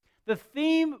The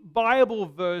theme Bible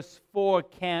verse for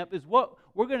camp is what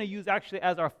we're going to use actually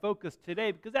as our focus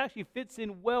today, because it actually fits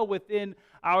in well within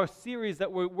our series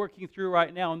that we're working through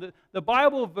right now. And the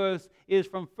Bible verse is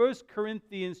from 1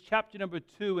 Corinthians chapter number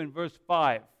 2 and verse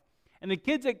 5. And the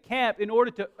kids at camp, in order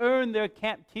to earn their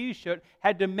camp t-shirt,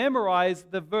 had to memorize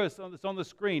the verse that's on the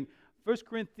screen. 1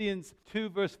 Corinthians 2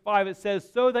 verse 5, it says,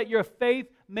 "So that your faith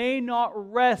may not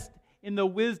rest in the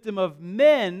wisdom of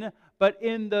men, but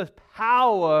in the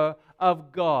power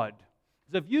of God."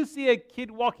 So if you see a kid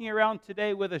walking around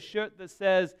today with a shirt that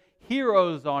says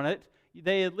heroes on it,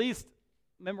 they at least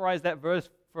memorize that verse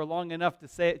for long enough to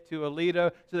say it to a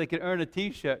leader so they can earn a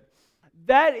t-shirt.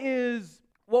 That is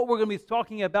what we're going to be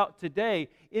talking about today,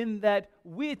 in that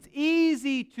it's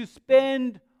easy to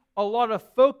spend a lot of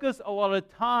focus, a lot of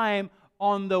time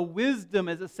on the wisdom,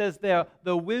 as it says there,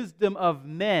 the wisdom of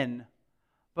men.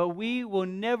 But we will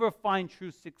never find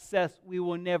true success. We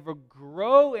will never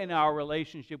grow in our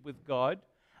relationship with God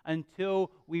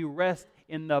until we rest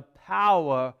in the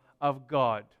power of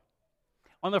God.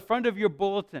 On the front of your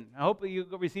bulletin, I hope that you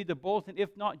received a bulletin.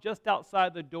 If not, just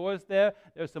outside the doors there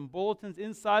are some bulletins.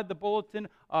 Inside the bulletin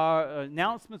are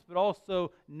announcements, but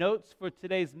also notes for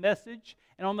today's message.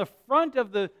 And on the front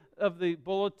of the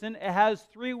bulletin, it has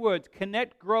 3 words: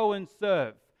 connect, grow, and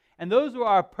serve. And those are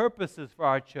our purposes for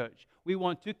our church. We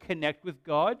want to connect with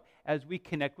God as we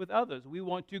connect with others. We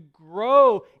want to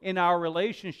grow in our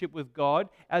relationship with God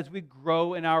as we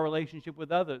grow in our relationship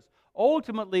with others.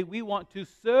 Ultimately, we want to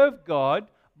serve God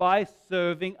by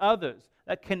serving others.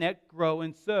 That connect, grow,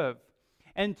 and serve.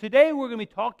 And today we're going to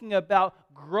be talking about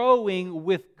growing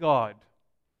with God.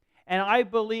 And I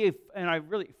believe, and I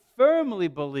really firmly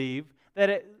believe, that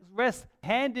it rests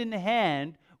hand in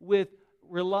hand with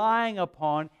relying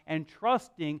upon and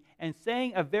trusting and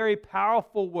saying a very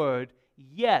powerful word,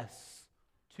 yes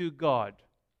to God.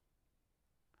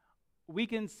 We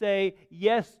can say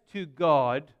yes to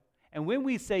God, and when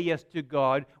we say yes to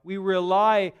God, we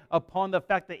rely upon the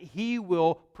fact that He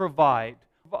will provide.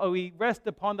 We rest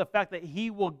upon the fact that He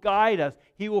will guide us,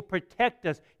 He will protect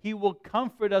us, He will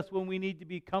comfort us when we need to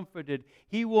be comforted.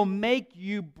 He will make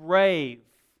you brave.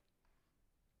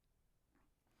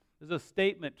 There's a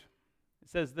statement. It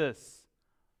says this: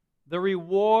 the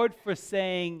reward for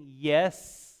saying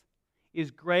yes is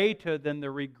greater than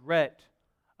the regret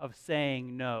of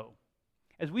saying no.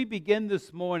 As we begin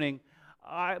this morning,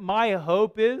 my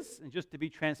hope is, and just to be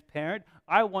transparent,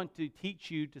 I want to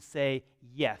teach you to say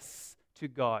yes to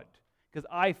God. Because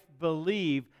I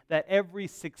believe that every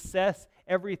success,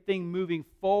 everything moving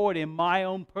forward in my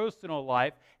own personal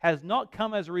life has not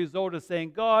come as a result of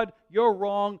saying, God, you're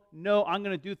wrong. No, I'm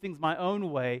going to do things my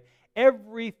own way.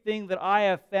 Everything that I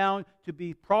have found to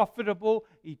be profitable,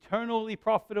 eternally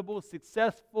profitable,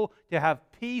 successful, to have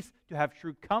peace, to have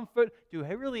true comfort, to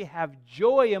really have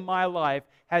joy in my life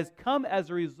has come as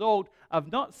a result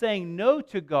of not saying no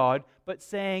to God, but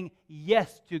saying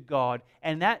yes to God.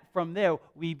 And that from there,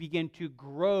 we begin to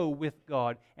grow with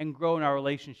God and grow in our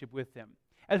relationship with Him.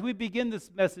 As we begin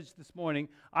this message this morning,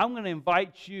 I'm going to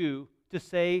invite you to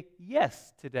say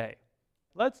yes today.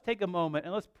 Let's take a moment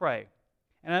and let's pray.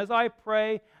 And as I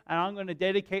pray, and I'm going to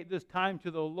dedicate this time to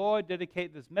the Lord,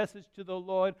 dedicate this message to the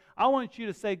Lord, I want you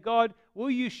to say, God, will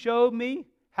you show me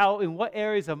how, in what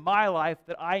areas of my life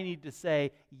that I need to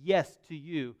say yes to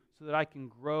you so that I can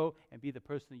grow and be the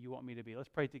person that you want me to be. Let's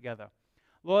pray together.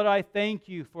 Lord, I thank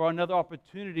you for another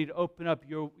opportunity to open up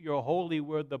your holy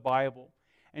word, the Bible,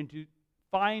 and to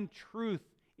find truth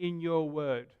in your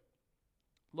word.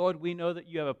 Lord, we know that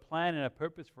you have a plan and a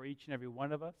purpose for each and every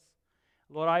one of us.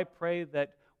 Lord, I pray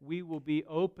that we will be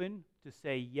open to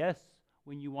say yes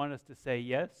when you want us to say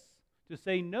yes, to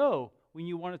say no when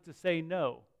you want us to say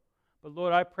no. But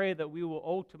Lord, I pray that we will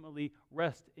ultimately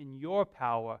rest in your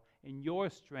power, in your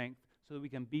strength, so that we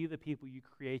can be the people you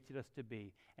created us to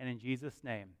be. And in Jesus'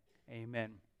 name,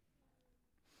 amen.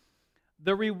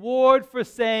 The reward for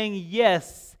saying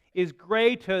yes is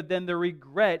greater than the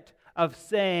regret of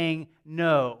saying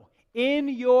no. In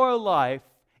your life,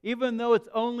 even though it's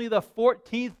only the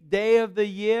 14th day of the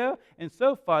year, and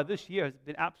so far this year has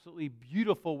been absolutely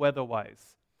beautiful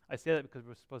weather-wise. I say that because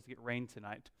we're supposed to get rain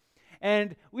tonight.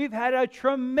 And we've had a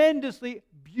tremendously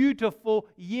beautiful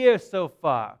year so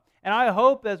far. And I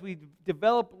hope as we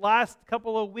develop last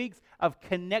couple of weeks of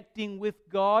connecting with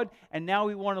God, and now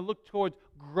we want to look towards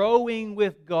growing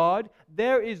with God,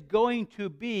 there is going to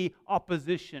be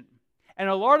opposition. And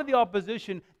a lot of the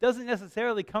opposition doesn't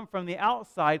necessarily come from the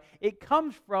outside. It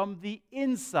comes from the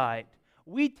inside.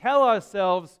 We tell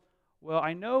ourselves, well,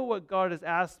 I know what God has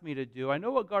asked me to do. I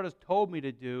know what God has told me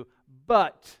to do,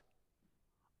 but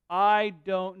I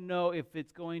don't know if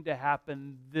it's going to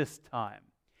happen this time.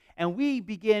 And we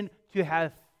begin to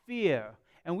have fear,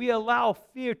 and we allow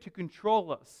fear to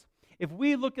control us. If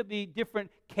we look at the different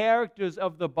characters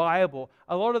of the Bible,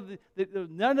 a lot of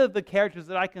none of the characters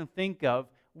that I can think of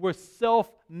were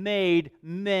self-made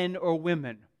men or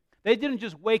women. They didn't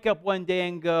just wake up one day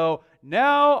and go,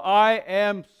 now I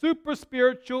am super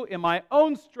spiritual in my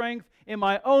own strength, in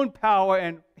my own power,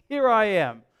 and here I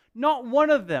am. Not one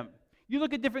of them. You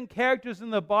look at different characters in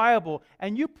the Bible,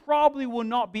 and you probably will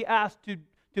not be asked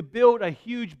to build a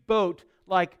huge boat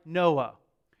like Noah.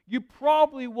 You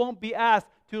probably won't be asked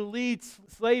to lead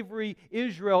slavery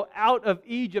Israel out of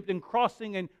Egypt and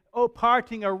crossing and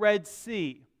parting a Red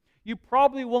Sea. You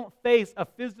probably won't face a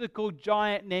physical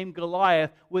giant named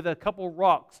Goliath with a couple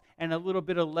rocks and a little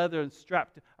bit of leather and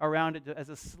strapped around it as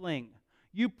a sling.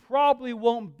 You probably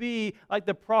won't be like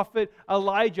the prophet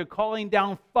Elijah calling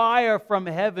down fire from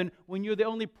heaven when you're the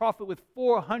only prophet with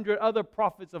 400 other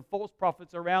prophets and false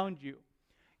prophets around you.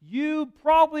 You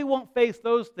probably won't face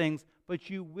those things, but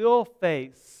you will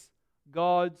face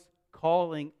God's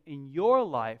calling in your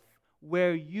life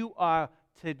where you are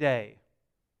today.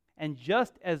 And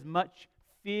just as much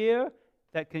fear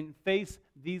that can face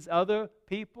these other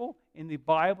people in the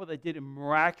Bible that did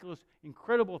miraculous,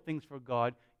 incredible things for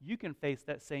God, you can face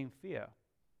that same fear.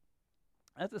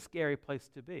 That's a scary place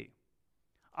to be.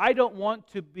 I don't want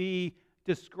to be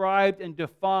described and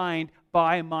defined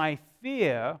by my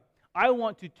fear. I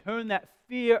want to turn that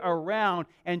fear around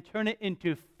and turn it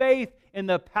into faith in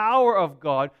the power of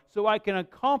God so I can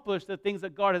accomplish the things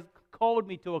that God has called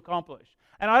me to accomplish.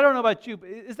 And I don't know about you,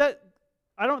 but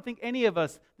I don't think any of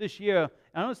us this year,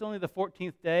 I know it's only the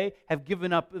 14th day, have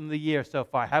given up in the year so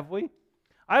far, have we?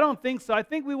 I don't think so. I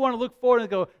think we want to look forward and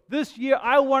go, this year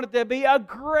I want it to be a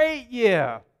great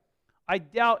year. I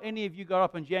doubt any of you got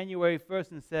up on January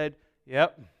 1st and said,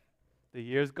 yep, the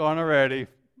year's gone already.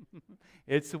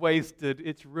 It's wasted.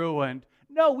 It's ruined.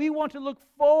 No, we want to look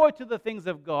forward to the things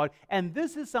of God. And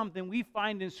this is something we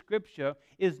find in Scripture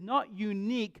is not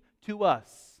unique to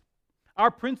us. Our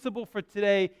principle for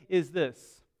today is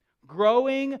this.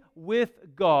 Growing with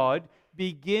God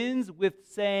begins with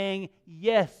saying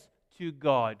yes to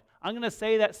God. I'm going to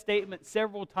say that statement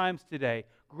several times today.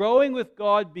 Growing with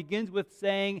God begins with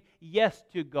saying yes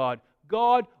to God.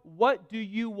 God, what do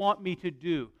you want me to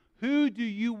do? Who do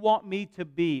you want me to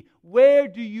be? Where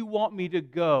do you want me to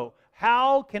go?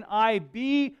 How can I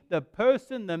be the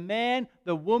person, the man,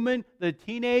 the woman, the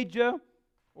teenager,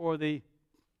 or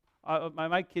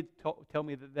my kids tell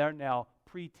me that they're now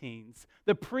preteens.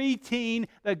 The preteen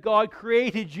that God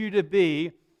created you to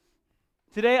be.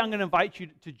 Today I'm going to invite you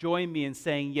to join me in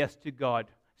saying yes to God.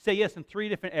 Say yes in 3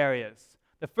 different areas.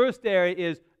 The first area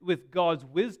is with God's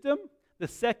wisdom. The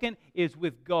second is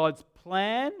with God's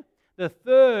plan. The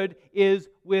third is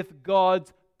with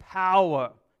God's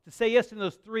power. To say yes in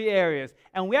those 3 areas.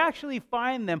 And we actually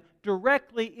find them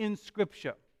directly in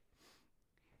Scripture.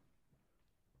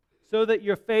 So that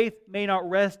your faith may not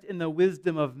rest in the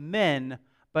wisdom of men,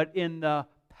 but in the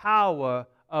power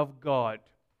of God.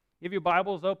 You have your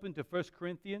Bibles open to 1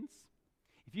 Corinthians.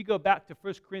 If you go back to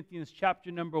 1 Corinthians chapter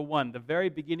number 1, the very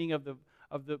beginning of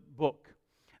the book,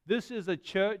 this is a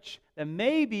church that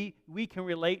maybe we can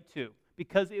relate to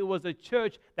because it was a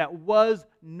church that was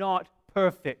not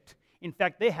perfect. In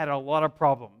fact, they had a lot of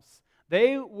problems.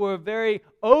 They were very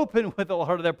open with a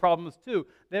lot of their problems too.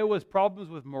 There was problems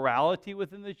with morality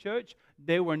within the church.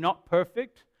 They were not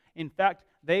perfect. In fact,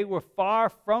 they were far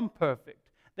from perfect.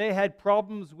 They had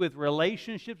problems with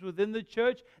relationships within the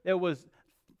church. There was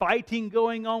fighting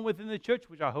going on within the church,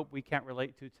 which I hope we can't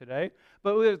relate to today.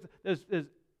 But there's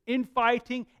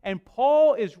infighting, and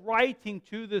Paul is writing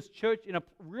to this church in a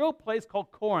real place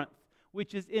called Corinth,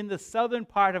 which is in the southern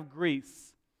part of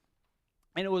Greece.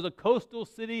 And it was a coastal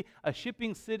city, a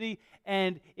shipping city,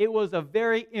 and it was a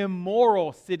very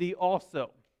immoral city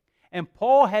also. And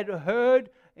Paul had heard,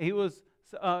 he was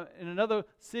in another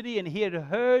city, and he had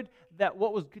heard that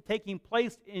what was taking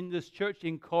place in this church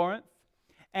in Corinth.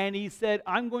 And he said,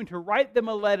 I'm going to write them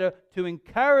a letter to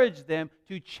encourage them,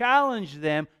 to challenge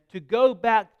them, to go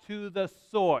back to the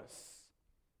source.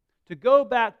 To go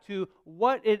back to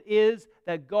what it is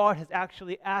that God has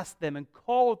actually asked them and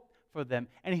called for them.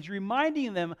 And he's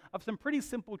reminding them of some pretty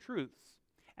simple truths.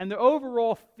 And the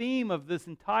overall theme of this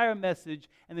entire message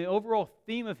and the overall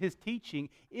theme of his teaching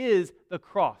is the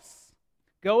cross.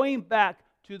 Going back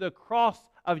to the cross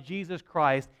of Jesus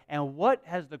Christ, and what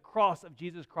has the cross of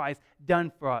Jesus Christ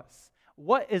done for us?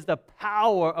 What is the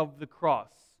power of the cross?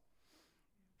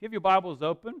 If you have your Bibles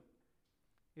open,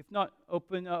 If not,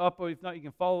 open up, or if not, you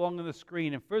can follow along on the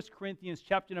screen. In 1 Corinthians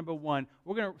chapter number 1,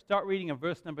 we're going to start reading in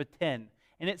verse number 10.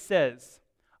 And it says,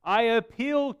 I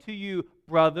appeal to you,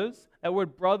 brothers. That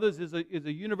word brothers is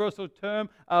a universal term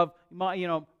of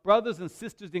brothers and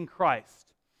sisters in Christ.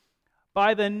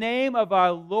 By the name of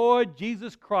our Lord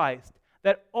Jesus Christ,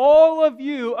 that all of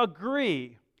you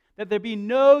agree, that there be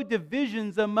no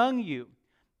divisions among you,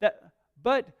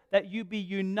 but that you be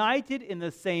united in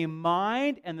the same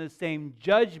mind and the same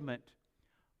judgment.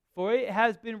 For it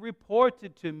has been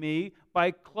reported to me by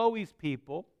Chloe's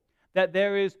people that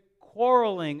there is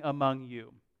quarreling among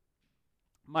you.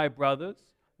 My brothers,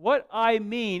 what I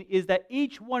mean is that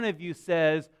each one of you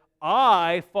says,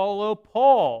 I follow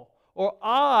Paul, or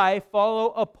I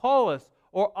follow Apollos,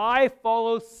 or I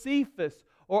follow Cephas,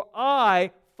 or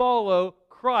I follow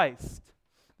Christ.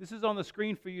 This is on the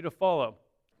screen for you to follow.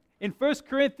 In 1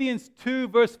 Corinthians 2,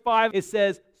 verse 5, it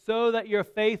says, so that your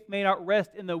faith may not rest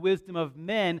in the wisdom of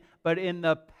men, but in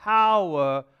the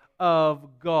power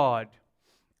of God.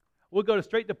 We'll go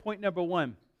straight to point number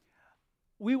 1.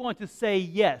 We want to say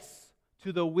yes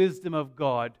to the wisdom of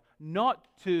God, not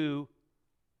to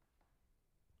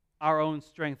our own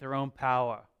strength, our own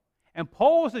power. And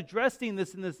Paul was addressing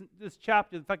this in this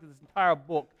chapter, in fact, this entire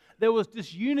book. There was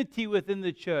disunity within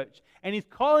the church, and he's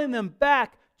calling them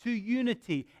back to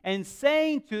unity and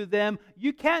saying to them,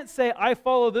 you can't say, I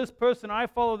follow this person, I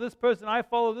follow this person, I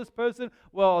follow this person.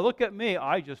 Well, look at me,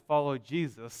 I just follow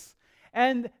Jesus.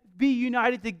 And be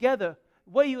united together.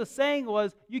 What he was saying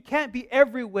was, you can't be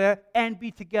everywhere and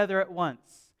be together at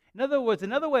once. In other words,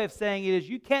 another way of saying it is,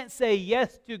 you can't say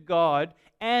yes to God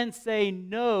and say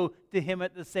no to Him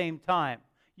at the same time.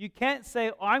 You can't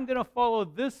say, I'm going to follow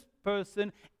this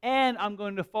person and I'm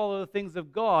going to follow the things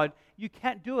of God. You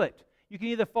can't do it. You can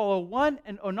either follow one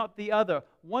or not the other,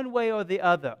 one way or the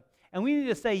other. And we need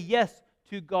to say yes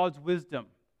to God's wisdom.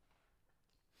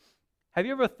 Have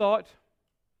you ever thought,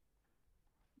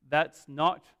 that's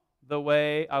not the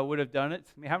way I would have done it?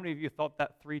 I mean, how many of you thought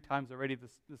that 3 times already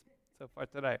this so far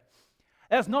today?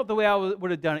 That's not the way I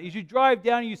would have done it. As you drive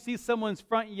down and you see someone's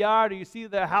front yard, or you see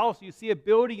their house, or you see a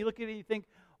building, you look at it and you think,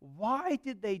 why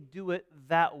did they do it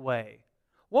that way?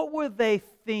 What were they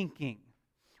thinking?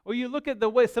 Or you look at the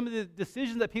way some of the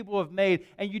decisions that people have made,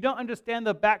 and you don't understand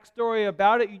the backstory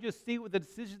about it. You just see what the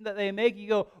decisions that they make. You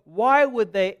go, why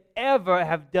would they ever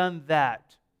have done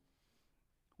that?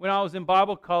 When I was in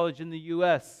Bible college in the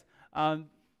U.S.,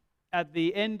 at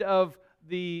the end of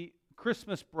the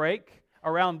Christmas break,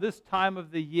 around this time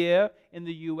of the year in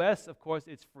the U.S., of course,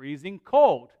 it's freezing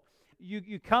cold.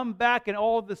 You come back and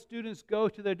all the students go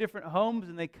to their different homes,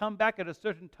 and they come back at a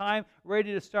certain time,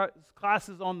 ready to start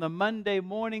classes on the Monday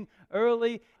morning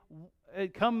early.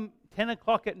 Come 10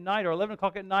 o'clock at night or 11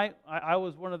 o'clock at night, I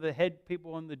was one of the head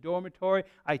people in the dormitory.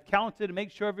 I counted to make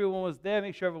sure everyone was there,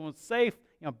 make sure everyone was safe,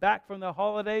 back from the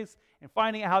holidays, and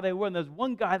finding out how they were. And there's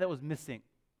one guy that was missing.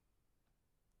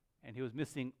 And he was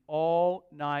missing all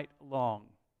night long.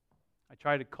 I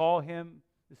tried to call him.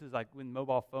 This is like when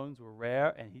mobile phones were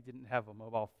rare, and he didn't have a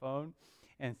mobile phone.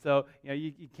 And so,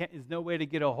 you can't, there's no way to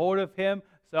get a hold of him.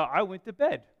 So I went to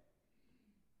bed.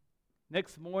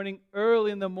 Next morning,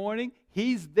 early in the morning,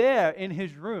 he's there in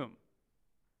his room.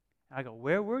 And I go,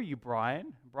 where were you,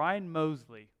 Brian? Brian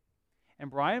Mosley. And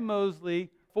Brian Mosley,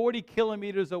 40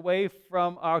 kilometers away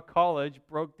from our college,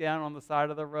 broke down on the side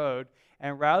of the road.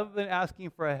 And rather than asking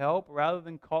for help, rather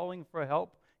than calling for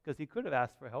help, because he could have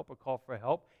asked for help or called for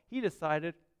help, he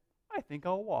decided, I think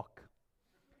I'll walk.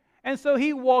 And so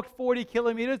he walked 40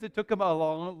 kilometers. It took him a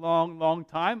long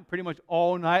time, pretty much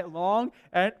all night long.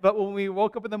 But when we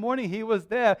woke up in the morning, he was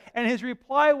there. And his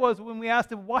reply was, when we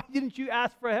asked him, why didn't you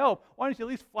ask for help? Why didn't you at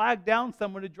least flag down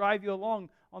someone to drive you along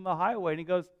on the highway? And he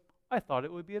goes, I thought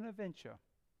it would be an adventure.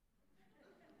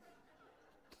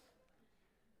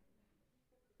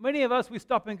 Many of us, we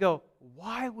stop and go,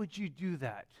 why would you do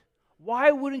that?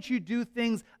 Why wouldn't you do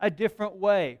things a different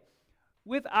way?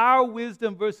 With our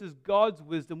wisdom versus God's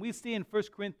wisdom, we see in 1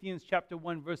 Corinthians chapter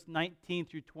 1, verse 19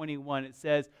 through 21, it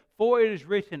says, for it is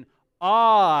written,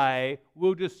 I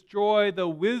will destroy the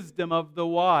wisdom of the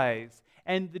wise,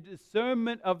 and the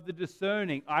discernment of the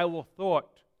discerning I will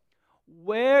thwart.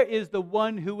 Where is the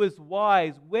one who is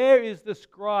wise? Where is the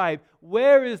scribe?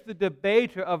 Where is the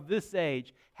debater of this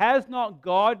age? Has not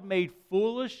God made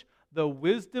foolish the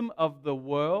wisdom of the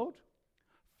world?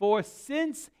 For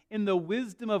since in the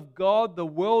wisdom of God, the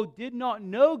world did not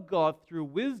know God through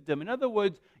wisdom. In other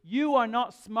words, you are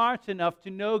not smart enough to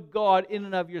know God in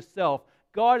and of yourself.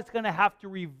 God is going to have to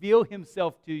reveal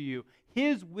Himself to you.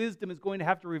 His wisdom is going to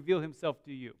have to reveal Himself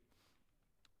to you.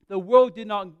 The world did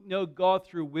not know God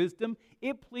through wisdom.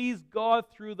 It pleased God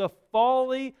through the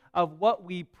folly of what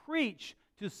we preach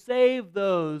to save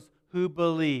those who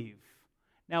believe.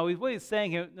 Now, what he's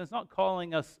saying here, he's not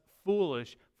calling us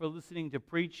foolish for listening to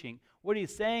preaching. What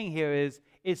he's saying here is,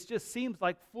 it just seems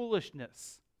like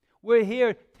foolishness. We're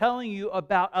here telling you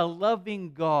about a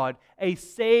loving God, a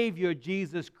Savior,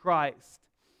 Jesus Christ.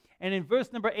 And in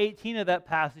verse number 18 of that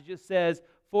passage, it says,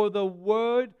 "For the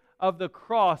word of the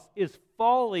cross is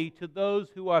folly to those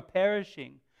who are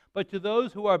perishing, but to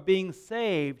those who are being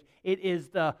saved, it is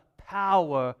the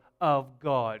power of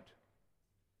God."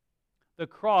 The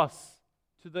cross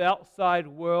to the outside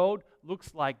world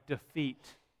looks like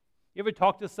defeat. You ever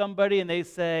talk to somebody and they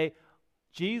say,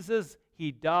 Jesus,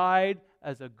 He died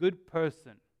as a good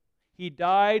person. He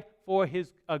died for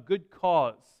a good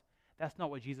cause. That's not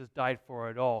what Jesus died for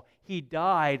at all. He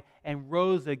died and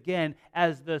rose again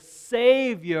as the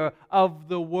Savior of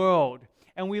the world.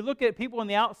 And we look at people on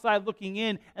the outside looking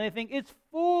in, and they think it's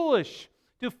foolish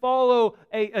to follow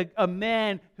a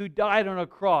man who died on a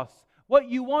cross. What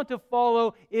you want to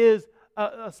follow is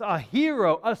a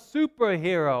hero, a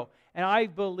superhero. And I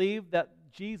believe that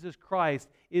Jesus Christ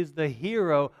is the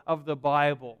hero of the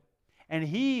Bible. And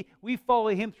we follow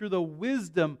Him through the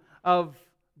wisdom of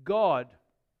God.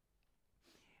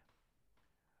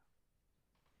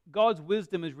 God's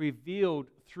wisdom is revealed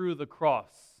through the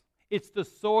cross. It's the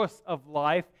source of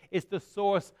life. It's the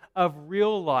source of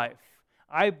real life.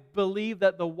 I believe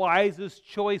that the wisest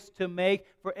choice to make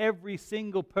for every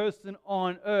single person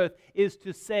on earth is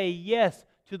to say yes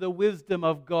to the wisdom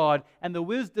of God. And the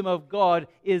wisdom of God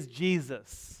is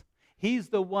Jesus. He's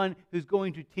the one who's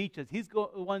going to teach us. He's the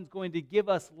one who's going to give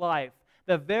us life.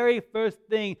 The very first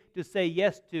thing to say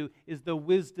yes to is the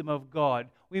wisdom of God.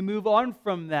 We move on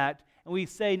from that and we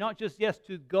say not just yes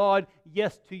to God,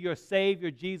 yes to your Savior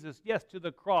Jesus, yes to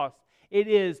the cross. It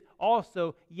is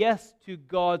also yes to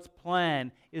God's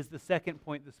plan is the second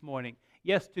point this morning.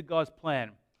 Yes to God's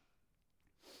plan.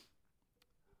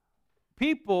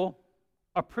 People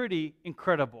are pretty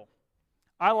incredible.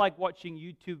 I like watching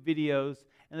YouTube videos,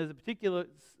 and there's a particular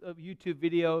YouTube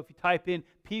video, if you type in,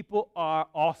 people are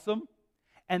awesome,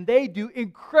 and they do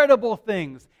incredible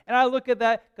things. And I look at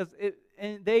that because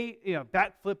they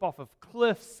backflip off of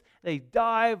cliffs, they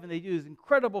dive, and they do these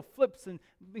incredible flips and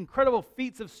incredible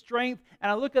feats of strength.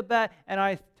 And I look at that, and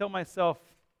I tell myself,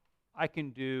 I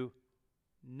can do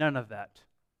none of that.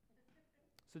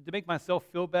 So to make myself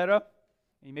feel better,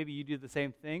 and maybe you do the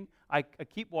same thing, I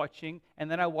keep watching, and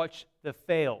then I watch the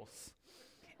fails.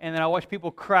 And then I watch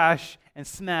people crash and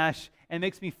smash, and it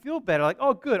makes me feel better. Like,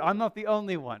 oh, good, I'm not the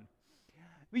only one.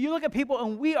 But you look at people,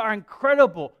 and we are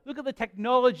incredible. Look at the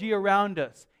technology around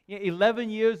us. 11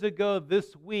 years ago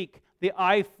this week, the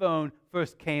iPhone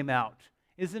first came out.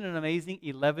 Isn't it amazing?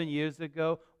 11 years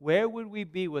ago, where would we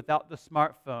be without the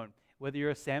smartphone? Whether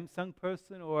you're a Samsung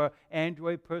person or an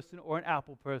Android person or an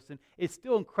Apple person, it's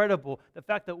still incredible. The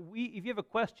fact that if you have a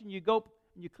question, you go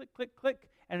and you click, click, click,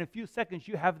 and in a few seconds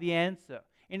you have the answer.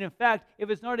 And in fact, if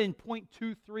it's not in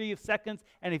 0.23 seconds,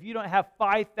 and if you don't have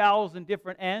 5,000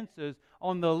 different answers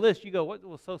on the list, you go, what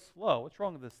was so slow? What's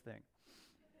wrong with this thing?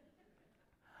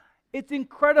 It's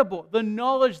incredible, the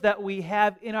knowledge that we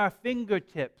have in our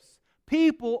fingertips.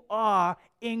 People are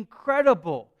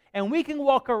incredible. And we can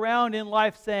walk around in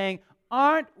life saying,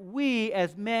 aren't we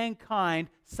as mankind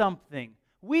something?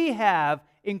 We have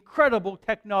incredible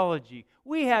technology.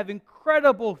 We have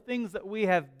incredible things that we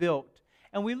have built.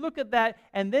 And we look at that,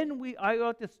 and then I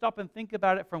ought to stop and think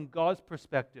about it from God's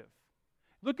perspective.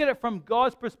 Look at it from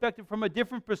God's perspective, from a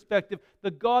different perspective.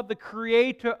 The God, the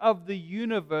creator of the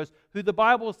universe, who the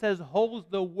Bible says holds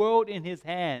the world in His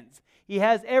hands. He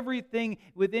has everything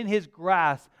within His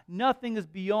grasp. Nothing is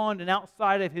beyond and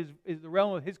outside of the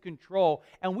realm of His control.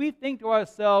 And we think to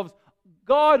ourselves,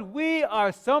 God, we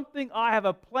are something. I have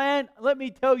a plan. Let me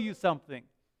tell you something.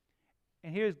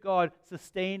 And here's God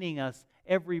sustaining us.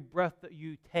 Every breath that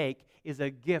you take is a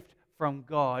gift from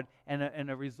God and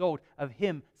a result of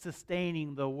Him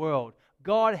sustaining the world.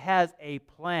 God has a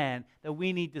plan that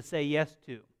we need to say yes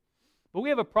to. But we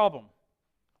have a problem.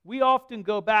 We often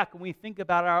go back and we think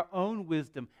about our own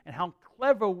wisdom and how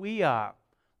clever we are.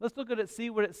 Let's look at it, see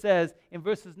what it says in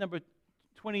verses number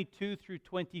 22 through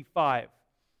 25.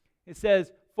 It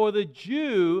says, "For the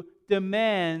Jew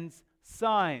demands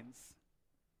signs,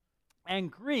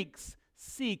 and Greeks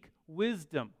seek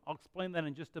wisdom." I'll explain that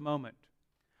in just a moment.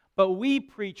 "But we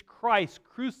preach Christ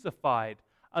crucified,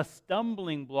 a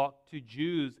stumbling block to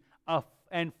Jews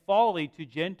and folly to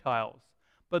Gentiles.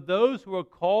 But those who are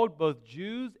called, both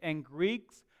Jews and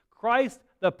Greeks, Christ,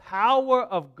 the power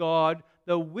of God,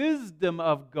 the wisdom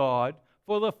of God,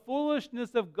 For the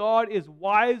foolishness of God is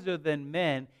wiser than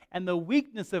men, and the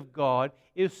weakness of God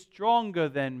is stronger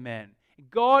than men.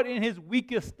 God in his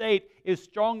weakest state is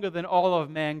stronger than all of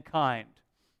mankind.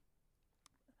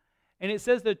 And it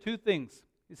says there are two things.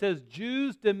 It says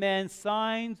Jews demand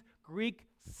signs, Greeks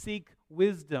seek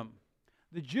wisdom.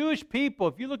 The Jewish people,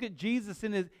 if you look at Jesus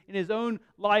in his own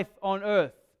life on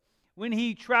earth, when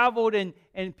he traveled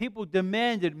and people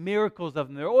demanded miracles of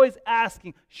him, they're always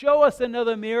asking, show us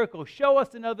another miracle, show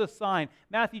us another sign.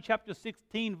 Matthew chapter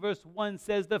 16 verse 1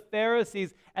 says the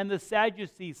Pharisees and the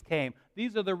Sadducees came.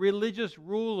 These are the religious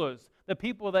rulers, the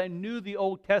people that knew the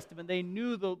Old Testament, they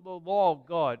knew the law of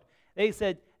God. They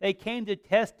said they came to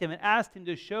test him and asked him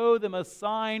to show them a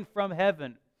sign from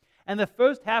heaven. And the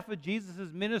first half of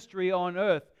Jesus' ministry on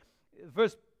earth,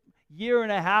 first year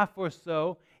and a half or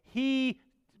so, he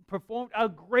performed a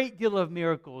great deal of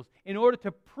miracles in order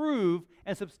to prove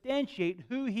and substantiate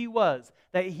who he was,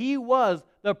 that he was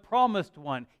the promised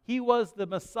one. He was the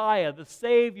Messiah, the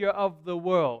Savior of the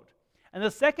world. And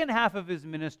the second half of his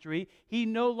ministry, he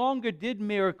no longer did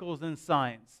miracles and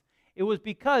signs. It was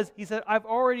because he said, I've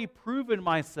already proven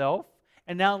myself,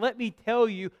 and now let me tell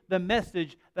you the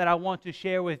message that I want to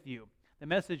share with you. The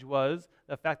message was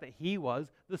the fact that he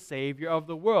was the Savior of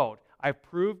the world. I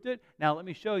proved it. Now let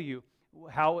me show you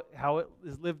how it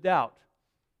is lived out.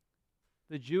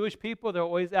 The Jewish people, they're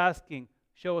always asking,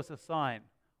 show us a sign.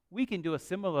 We can do a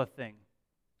similar thing.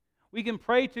 We can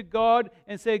pray to God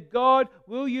and say, God,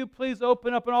 will you please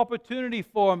open up an opportunity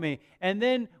for me? And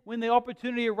then when the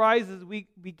opportunity arises, we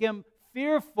become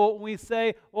fearful and we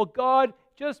say, well, God,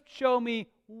 just show me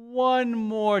one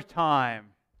more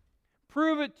time.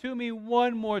 Prove it to me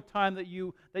one more time that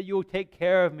you will take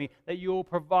care of me, that you will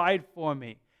provide for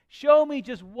me. Show me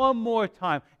just one more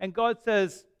time. And God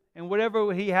says, and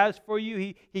whatever he has for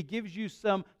you, he gives you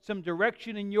some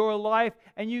direction in your life,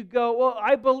 and you go, well,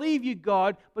 I believe you,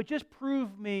 God, but just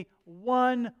prove me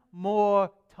one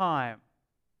more time.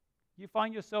 You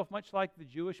find yourself much like the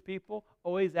Jewish people,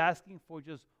 always asking for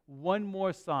just one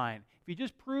more sign. If you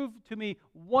just prove to me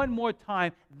one more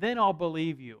time, then I'll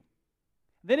believe you.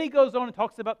 Then he goes on and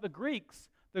talks about the Greeks.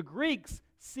 The Greeks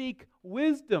seek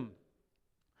wisdom.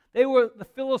 They were the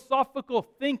philosophical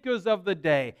thinkers of the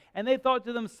day, and they thought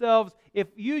to themselves, if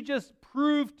you just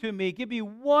prove to me, give me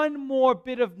one more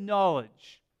bit of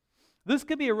knowledge. This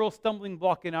could be a real stumbling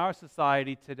block in our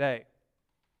society today,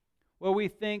 where we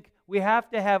think we have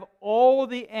to have all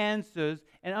the answers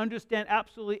and understand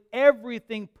absolutely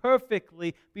everything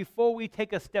perfectly before we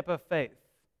take a step of faith,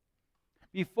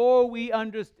 before we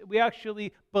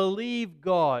actually believe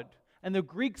God. And the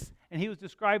Greeks, and he was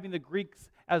describing the Greeks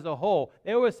as a whole,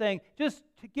 they were saying, just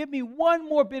to give me one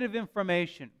more bit of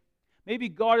information. Maybe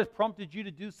God has prompted you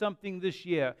to do something this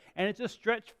year, and it's a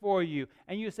stretch for you,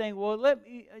 and you're saying, well, let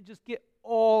me just get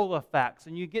all the facts,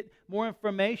 and you get more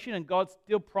information, and God's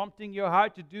still prompting your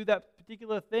heart to do that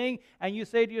particular thing, and you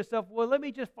say to yourself, well, let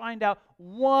me just find out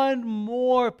one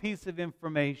more piece of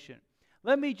information.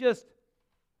 Let me just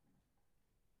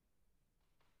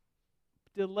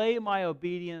delay my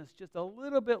obedience just a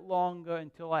little bit longer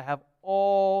until I have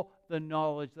all the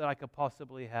knowledge that I could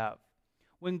possibly have.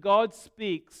 When God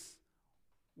speaks,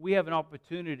 we have an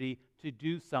opportunity to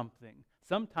do something.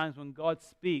 Sometimes when God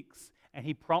speaks and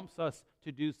he prompts us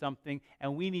to do something,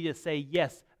 and we need to say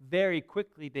yes very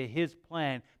quickly to his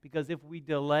plan, because if we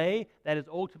delay, that is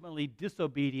ultimately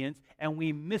disobedience, and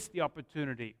we miss the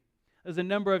opportunity. There's a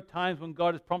number of times when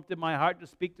God has prompted my heart to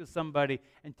speak to somebody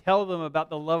and tell them about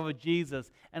the love of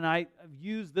Jesus, and I've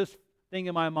used this thing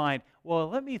in my mind. Well,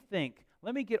 let me think.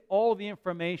 Let me get all the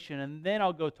information, and then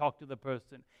I'll go talk to the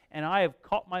person. And I have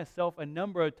caught myself a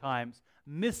number of times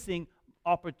missing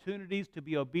opportunities to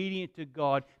be obedient to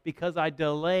God because I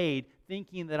delayed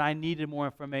thinking that I needed more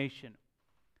information.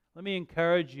 Let me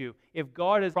encourage you. If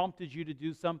God has prompted you to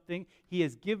do something, he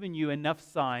has given you enough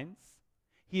signs.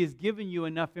 He has given you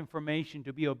enough information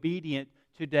to be obedient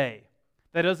today.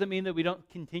 That doesn't mean that we don't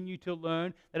continue to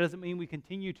learn. That doesn't mean we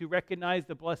continue to recognize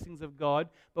the blessings of God.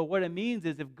 But what it means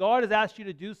is if God has asked you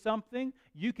to do something,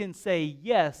 you can say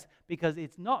yes, because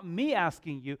it's not me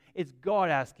asking you, it's God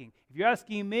asking. If you're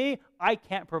asking me, I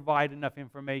can't provide enough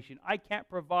information. I can't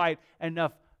provide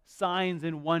enough signs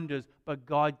and wonders, but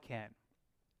God can.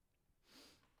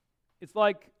 It's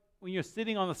like when you're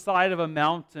sitting on the side of a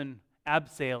mountain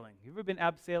abseiling. You ever been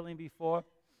abseiling before?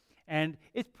 And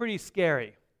it's pretty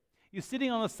scary. You're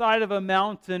sitting on the side of a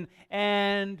mountain,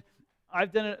 and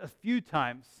I've done it a few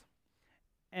times,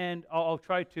 and I'll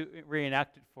try to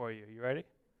reenact it for you. You ready?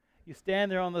 You stand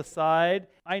there on the side.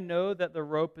 I know that the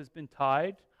rope has been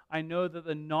tied. I know that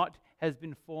the knot has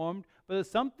been formed, but there's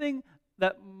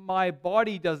that my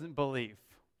body doesn't believe.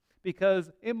 Because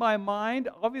in my mind,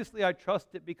 obviously I trust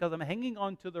it because I'm hanging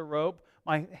onto the rope.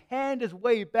 My hand is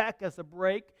way back as a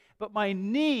brake, but my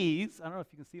knees, I don't know if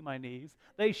you can see my knees,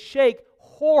 they shake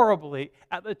horribly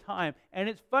at the time. And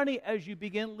it's funny, as you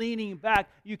begin leaning back,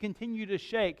 you continue to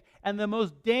shake. And the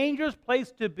most dangerous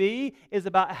place to be is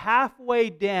about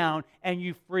halfway down and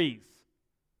you freeze.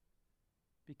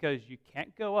 Because you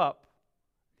can't go up.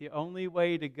 The only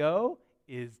way to go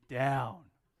is down.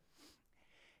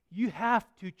 You have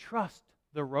to trust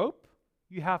the rope.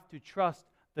 You have to trust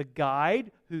the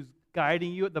guide who's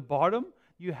guiding you at the bottom.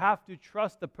 You have to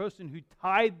trust the person who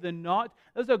tied the knot.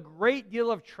 There's a great deal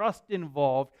of trust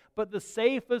involved, but the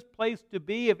safest place to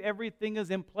be if everything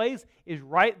is in place is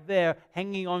right there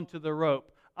hanging onto the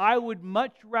rope. I would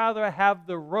much rather have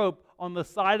the rope on the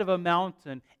side of a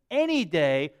mountain any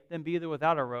day than be there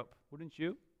without a rope, wouldn't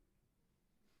you?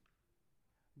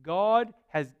 God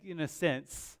has, in a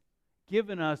sense,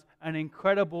 given us an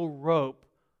incredible rope,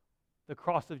 the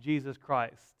cross of Jesus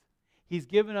Christ. He's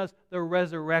given us the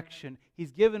resurrection.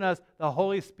 He's given us the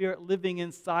Holy Spirit living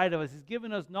inside of us. He's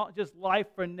given us not just life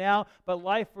for now, but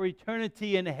life for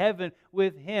eternity in heaven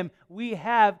with Him. We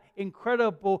have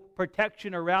incredible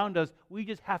protection around us. We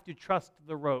just have to trust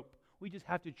the rope. We just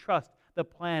have to trust the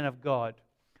plan of God.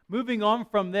 Moving on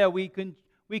from there, we can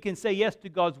say yes to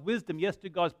God's wisdom, yes to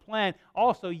God's plan,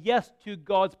 also yes to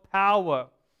God's power.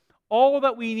 All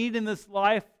that we need in this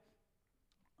life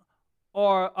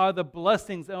are the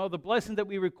blessings, and all the blessings that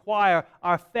we require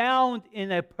are found in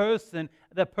a person.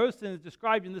 The person is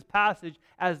described in this passage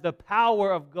as the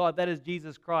power of God, that is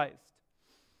Jesus Christ.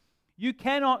 You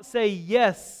cannot say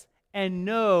yes and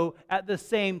no at the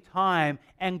same time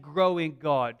and grow in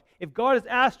God. If God has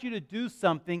asked you to do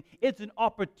something, it's an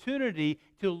opportunity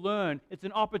to learn. It's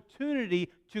an opportunity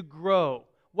to grow.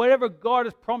 Whatever God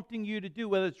is prompting you to do,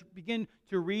 whether it's begin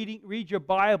to read your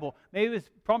Bible, maybe it's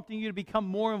prompting you to become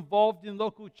more involved in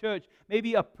local church,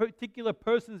 maybe a particular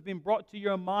person has been brought to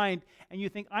your mind and you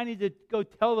think, I need to go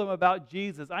tell them about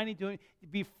Jesus. I need to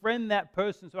befriend that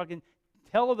person so I can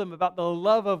tell them about the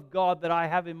love of God that I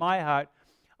have in my heart.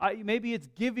 Maybe it's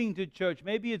giving to church,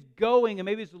 maybe it's going, and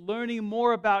maybe it's learning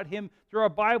more about Him through our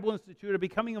Bible Institute or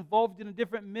becoming involved in a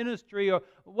different ministry or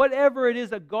whatever it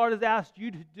is that God has asked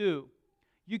you to do.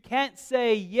 You can't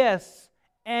say yes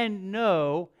and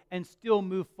no and still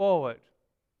move forward.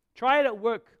 Try it at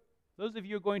work. Those of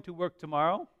you who are going to work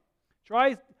tomorrow,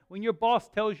 try when your boss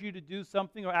tells you to do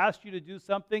something or asks you to do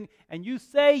something and you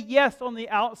say yes on the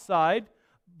outside,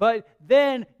 but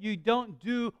then you don't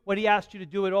do what he asked you to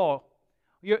do at all.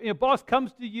 Your boss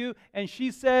comes to you and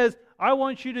she says, I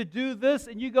want you to do this,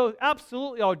 and you go,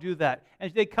 absolutely, I'll do that.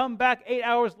 And they come back 8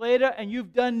 hours later and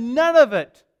you've done none of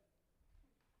it.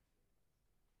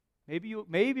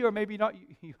 Maybe or maybe not,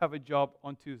 you have a job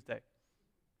on Tuesday.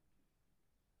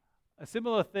 A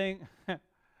similar thing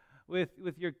with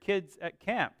your kids at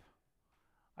camp.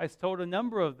 I told a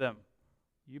number of them,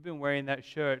 you've been wearing that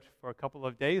shirt for a couple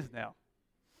of days now.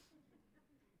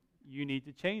 You need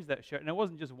to change that shirt. And it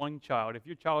wasn't just one child. If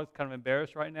your child is kind of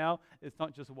embarrassed right now, it's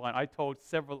not just one. I told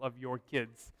several of your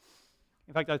kids.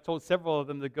 In fact, I told several of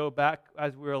them to go back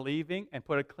as we were leaving and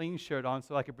put a clean shirt on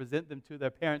so I could present them to their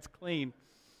parents clean.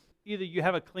 Either you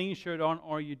have a clean shirt on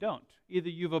or you don't. Either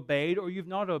you've obeyed or you've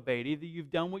not obeyed. Either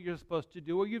you've done what you're supposed to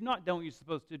do or you've not done what you're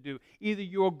supposed to do. Either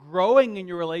you're growing in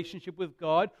your relationship with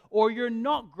God or you're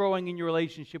not growing in your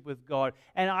relationship with God.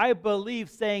 And I believe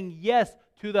saying yes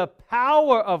to the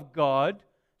power of God,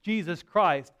 Jesus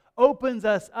Christ, opens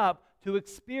us up to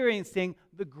experiencing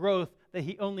the growth that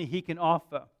only He can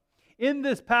offer. In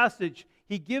this passage,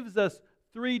 He gives us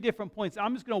 3 different points.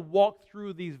 I'm just going to walk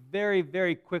through these very,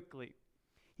 very quickly.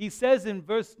 He says in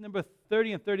verse number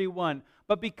 30 and 31,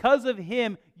 but because of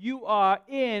Him you are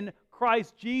in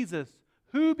Christ Jesus,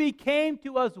 who became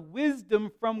to us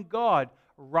wisdom from God,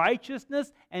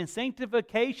 righteousness and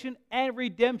sanctification and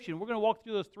redemption. We're going to walk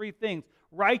through those 3 things.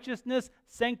 Righteousness,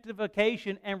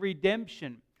 sanctification, and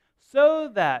redemption. So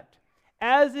that,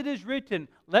 as it is written,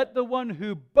 let the one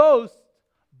who boasts,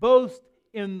 boast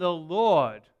in the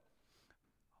Lord.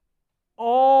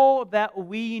 All that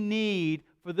we need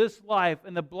for this life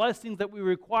and the blessings that we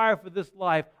require for this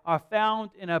life are found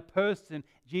in a person,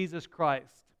 Jesus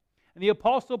Christ. And the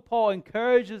Apostle Paul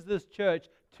encourages this church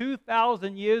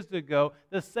 2,000 years ago,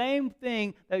 the same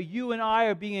thing that you and I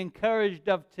are being encouraged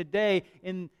of today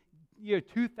in year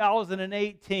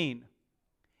 2018,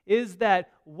 is that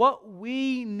what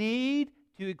we need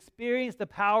to experience the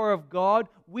power of God,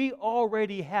 we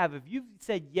already have. If you've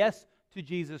said yes to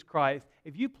Jesus Christ,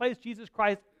 if you place Jesus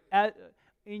Christ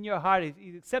in your heart,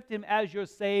 you accept Him as your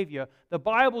Savior, the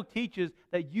Bible teaches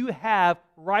that you have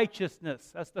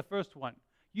righteousness. That's the first one.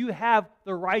 You have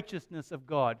the righteousness of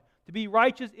God. To be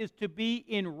righteous is to be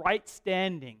in right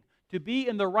standing, to be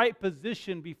in the right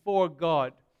position before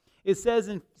God. It says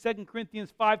in 2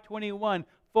 Corinthians 5:21,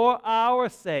 "For our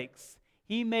sakes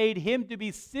He made Him to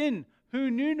be sin who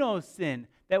knew no sin,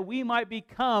 that we might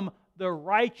become the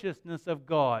righteousness of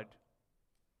God."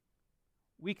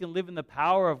 We can live in the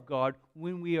power of God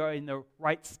when we are in the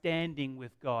right standing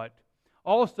with God.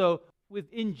 Also,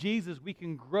 within Jesus, we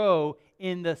can grow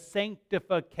in the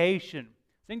sanctification.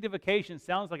 Sanctification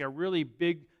sounds like a really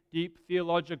big, deep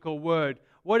theological word.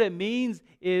 What it means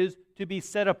is to be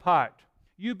set apart.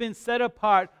 You've been set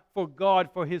apart for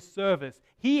God, for His service.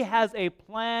 He has a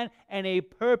plan and a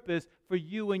purpose for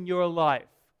you in your life.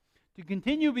 To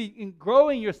continue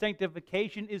growing your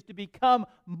sanctification is to become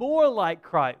more like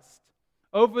Christ.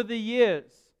 Over the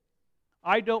years,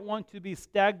 I don't want to be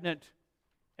stagnant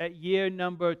at year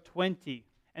number 20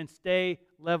 and stay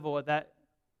level at that.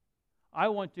 I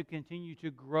want to continue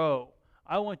to grow.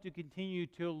 I want to continue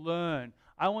to learn.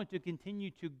 I want to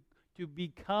continue to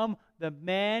become the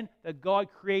man that God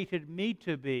created me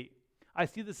to be. I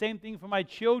see the same thing for my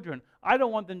children. I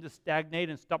don't want them to stagnate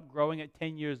and stop growing at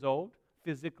 10 years old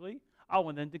physically. I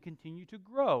want them to continue to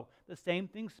grow. The same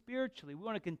thing spiritually. We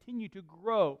want to continue to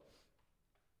grow.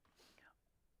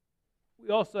 We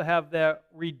also have their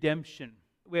redemption.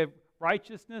 We have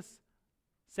righteousness,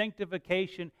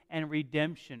 sanctification, and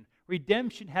redemption.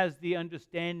 Redemption has the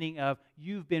understanding of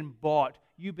you've been bought,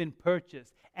 you've been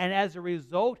purchased, and as a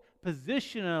result,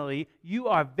 positionally, you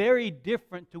are very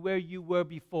different to where you were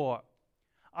before.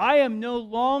 I am no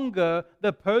longer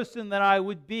the person that I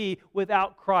would be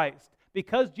without Christ.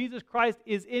 Because Jesus Christ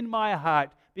is in my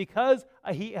heart, because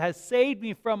He has saved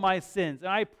me from my sins,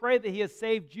 and I pray that He has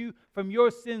saved you from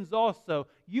your sins also,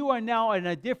 you are now in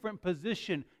a different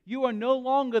position. You are no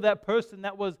longer that person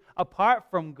that was apart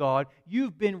from God.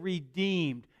 You've been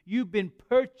redeemed. You've been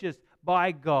purchased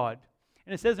by God.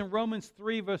 And it says in Romans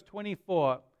 3, verse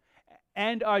 24,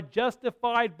 "And are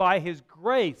justified by His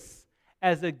grace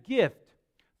as a gift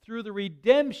through the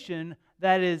redemption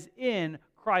that is in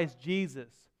Christ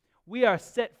Jesus." We are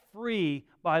set free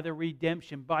by the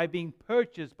redemption, by being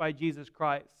purchased by Jesus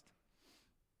Christ.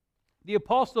 The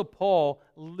Apostle Paul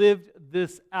lived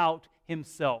this out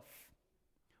himself.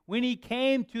 When he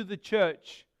came to the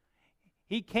church,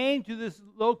 he came to this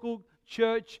local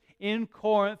church in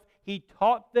Corinth. He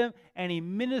taught them and he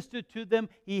ministered to them.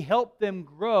 He helped them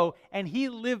grow, and he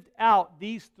lived out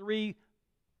these three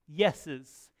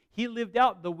yeses. He lived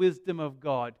out the wisdom of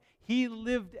God. He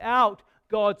lived out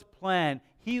God's plan.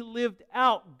 He lived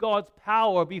out God's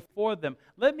power before them.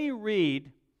 Let me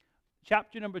read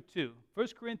chapter number 2.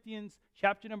 1 Corinthians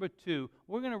chapter number 2.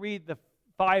 We're going to read the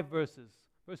 5 verses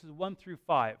 1 through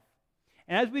 5.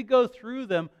 And as we go through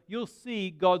them, you'll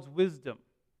see God's wisdom.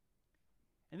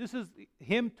 And this is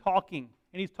him talking.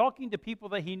 And he's talking to people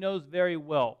that he knows very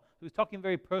well. So he's talking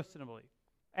very personally.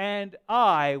 "And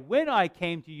I, when I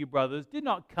came to you, brothers, did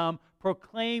not come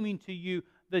proclaiming to you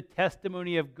the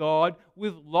testimony of God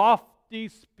with lofty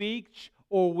speech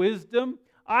or wisdom.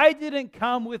 I didn't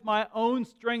come with my own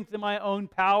strength and my own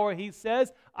power," he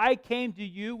says. "I came to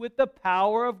you with the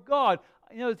power of God."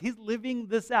 You know, he's living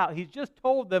this out. He's just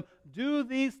told them, do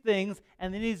these things,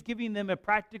 and then he's giving them a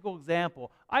practical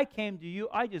example. I came to you,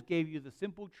 I just gave you the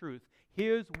simple truth.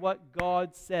 Here's what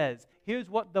God says. Here's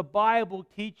what the Bible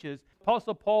teaches.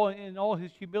 Apostle Paul, in all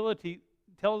his humility,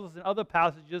 tells us in other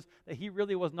passages that he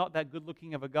really was not that good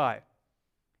looking of a guy.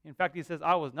 In fact, he says,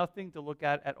 "I was nothing to look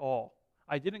at all.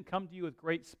 I didn't come to you with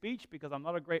great speech because I'm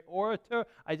not a great orator.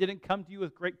 I didn't come to you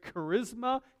with great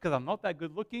charisma because I'm not that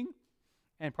good looking."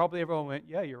 And probably everyone went,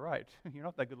 "Yeah, you're right. You're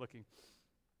not that good looking."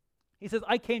 He says,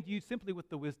 "I came to you simply with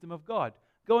the wisdom of God."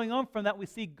 Going on from that, we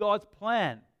see God's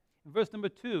plan. In verse number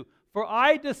 2, "For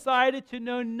I decided to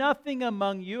know nothing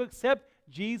among you except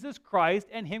Jesus Christ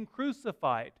and Him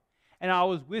crucified. And I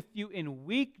was with you in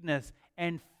weakness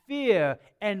and fear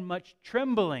and much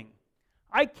trembling."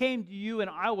 I came to you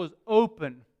and I was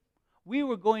open. We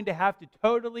were going to have to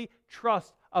totally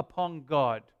trust upon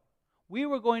God. We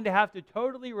were going to have to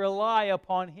totally rely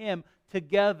upon Him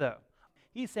together.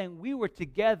 He's saying we were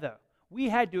together. We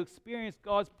had to experience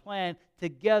God's plan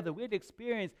together. We had to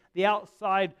experience the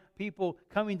outside people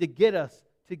coming to get us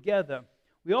together.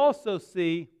 We also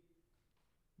see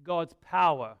God's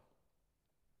power.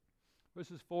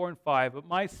 Verses 4 and 5, "But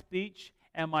my speech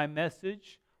and my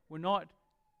message were not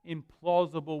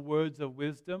implausible words of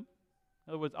wisdom."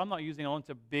 In other words, I'm not using a bunch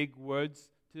of big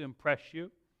words to impress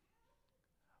you,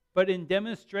 "but in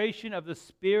demonstration of the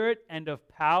Spirit and of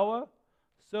power,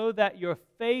 so that your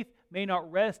faith may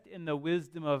not rest in the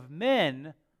wisdom of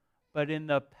men, but in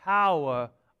the power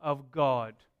of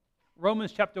God.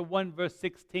 Romans chapter 1 verse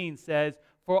 16 says,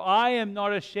 "For I am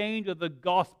not ashamed of the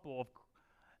gospel."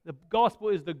 The gospel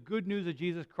is the good news of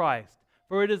Jesus Christ.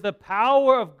 "For it is the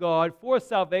power of God for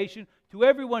salvation to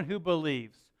everyone who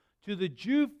believes, to the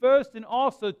Jew first and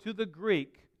also to the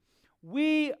Greek."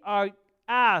 We are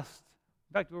asked,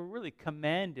 in fact, we're really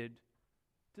commanded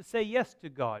to say yes to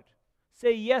God.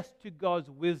 Say yes to God's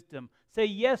wisdom. Say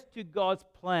yes to God's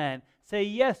plan. Say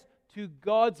yes to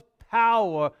God's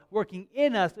power working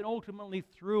in us and ultimately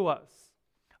through us.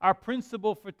 Our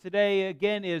principle for today,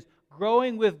 again, is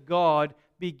growing with God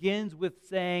begins with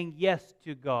saying yes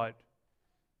to God.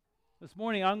 This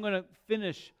morning, I'm going to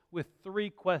finish with 3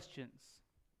 questions.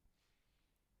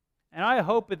 And I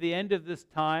hope at the end of this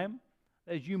time,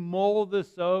 as you mull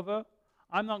this over,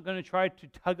 I'm not going to try to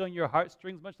tug on your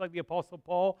heartstrings, much like the Apostle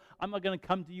Paul. I'm not going to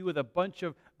come to you with a bunch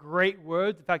of great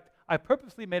words. In fact, I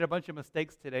purposely made a bunch of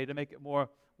mistakes today to make it more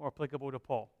applicable to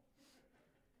Paul.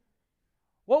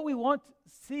 What we want to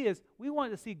see is, we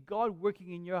want to see God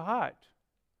working in your heart.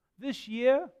 This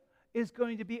year is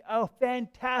going to be a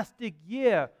fantastic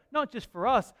year, not just for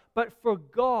us, but for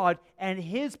God and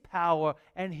His power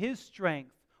and His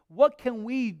strength. What can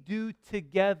we do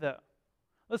together?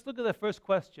 Let's look at the first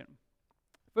question.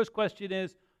 First question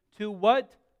is, to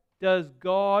what does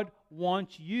God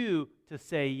want you to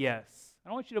say yes?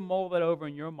 I want you to mull that over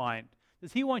in your mind.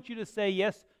 Does He want you to say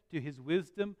yes to His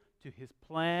wisdom, to His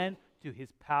plan, to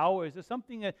His power? Is there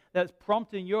something that's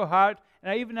prompting your heart?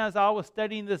 And even as I was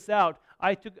studying this out,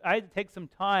 I had to take some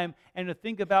time and to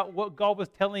think about what God was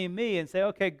telling me and say,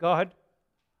 okay, God,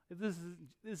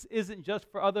 this isn't just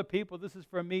for other people, this is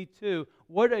for me too.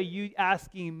 What are you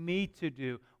asking me to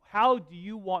do? How do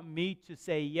you want me to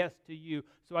say yes to you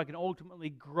so I can ultimately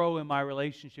grow in my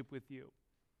relationship with you?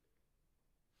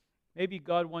 Maybe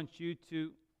God wants you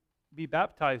to be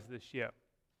baptized this year.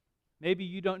 Maybe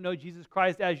you don't know Jesus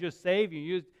Christ as your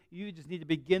Savior. You just need to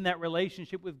begin that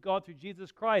relationship with God through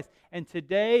Jesus Christ. And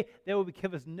today, there will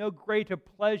give us no greater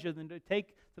pleasure than to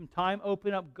take some time,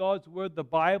 open up God's Word, the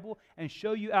Bible, and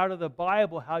show you out of the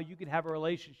Bible how you can have a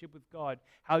relationship with God,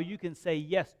 how you can say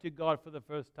yes to God for the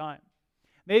first time.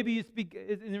 Maybe you speak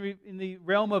in the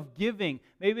realm of giving.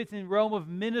 Maybe it's in the realm of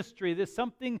ministry. There's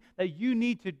something that you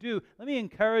need to do. Let me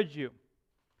encourage you.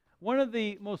 One of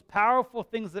the most powerful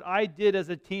things that I did as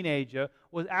a teenager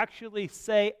was actually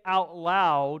say out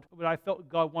loud what I felt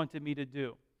God wanted me to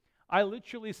do. I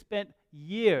literally spent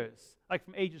years, like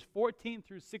from ages 14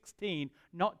 through 16,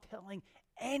 not telling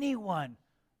anyone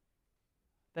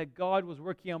that God was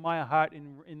working on my heart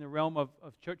in the realm of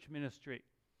church ministry.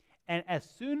 And as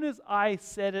soon as I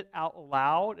said it out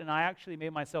loud, and I actually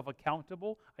made myself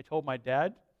accountable, I told my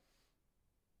dad,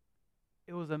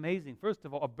 it was amazing. First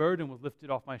of all, a burden was lifted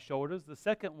off my shoulders. The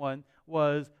second one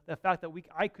was the fact that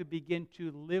I could begin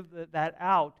to live that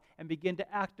out and begin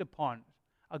to act upon it.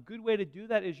 A good way to do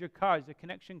that is your cards, your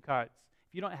connection cards.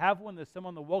 If you don't have one, there's some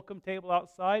on the welcome table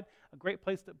outside. A great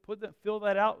place to put that, fill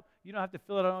that out. You don't have to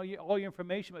fill out all your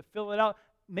information, but fill it out.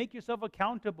 Make yourself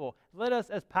accountable. Let us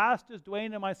as pastors,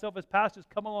 Dwayne and myself as pastors,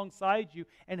 come alongside you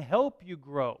and help you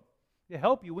grow. To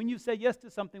help you. When you say yes to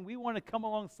something, we want to come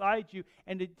alongside you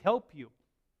and to help you.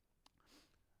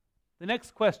 The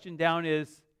next question down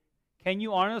is, can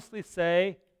you honestly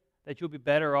say that you'll be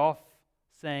better off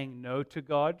saying no to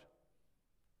God?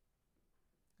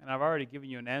 And I've already given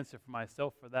you an answer for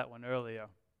myself for that one earlier.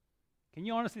 Can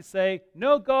you honestly say,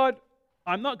 no, God,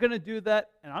 I'm not going to do that,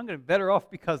 and I'm going to be better off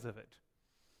because of it?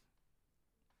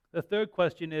 The third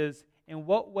question is, in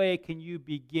what way can you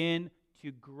begin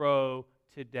to grow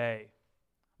today?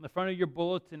 On the front of your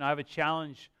bulletin, I have a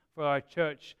challenge for our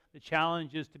church. The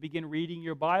challenge is to begin reading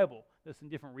your Bible. There's some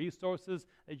different resources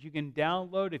that you can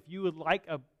download. If you would like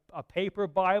a paper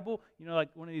Bible, like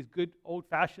one of these good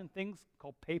old-fashioned things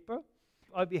called paper,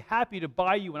 I'd be happy to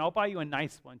buy you one. I'll buy you a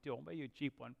nice one, too. I'll buy you a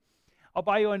cheap one. I'll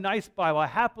buy you a nice Bible. I'll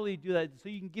happily do that so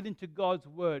you can get into God's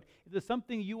Word. If there's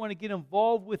something you want to get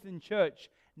involved with in church,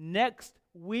 next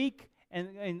week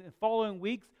and following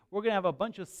weeks, we're going to have a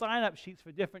bunch of sign-up sheets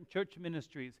for different church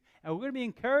ministries. And we're going to be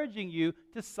encouraging you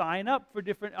to sign up for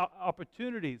different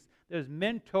opportunities. There's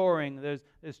mentoring.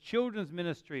 There's children's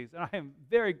ministries. And I am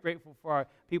very grateful for our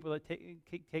people that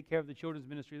take care of the children's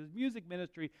ministry. There's music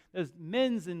ministry. There's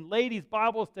men's and ladies'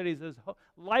 Bible studies. There's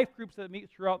life groups that meet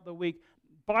throughout the week.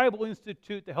 Bible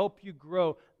Institute to help you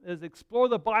grow. There's Explore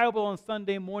the Bible on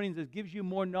Sunday mornings that gives you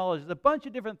more knowledge. There's a bunch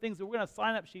of different things that we're going to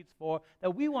sign up sheets for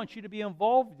that we want you to be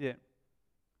involved in.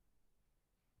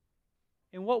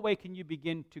 In what way can you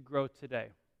begin to grow today?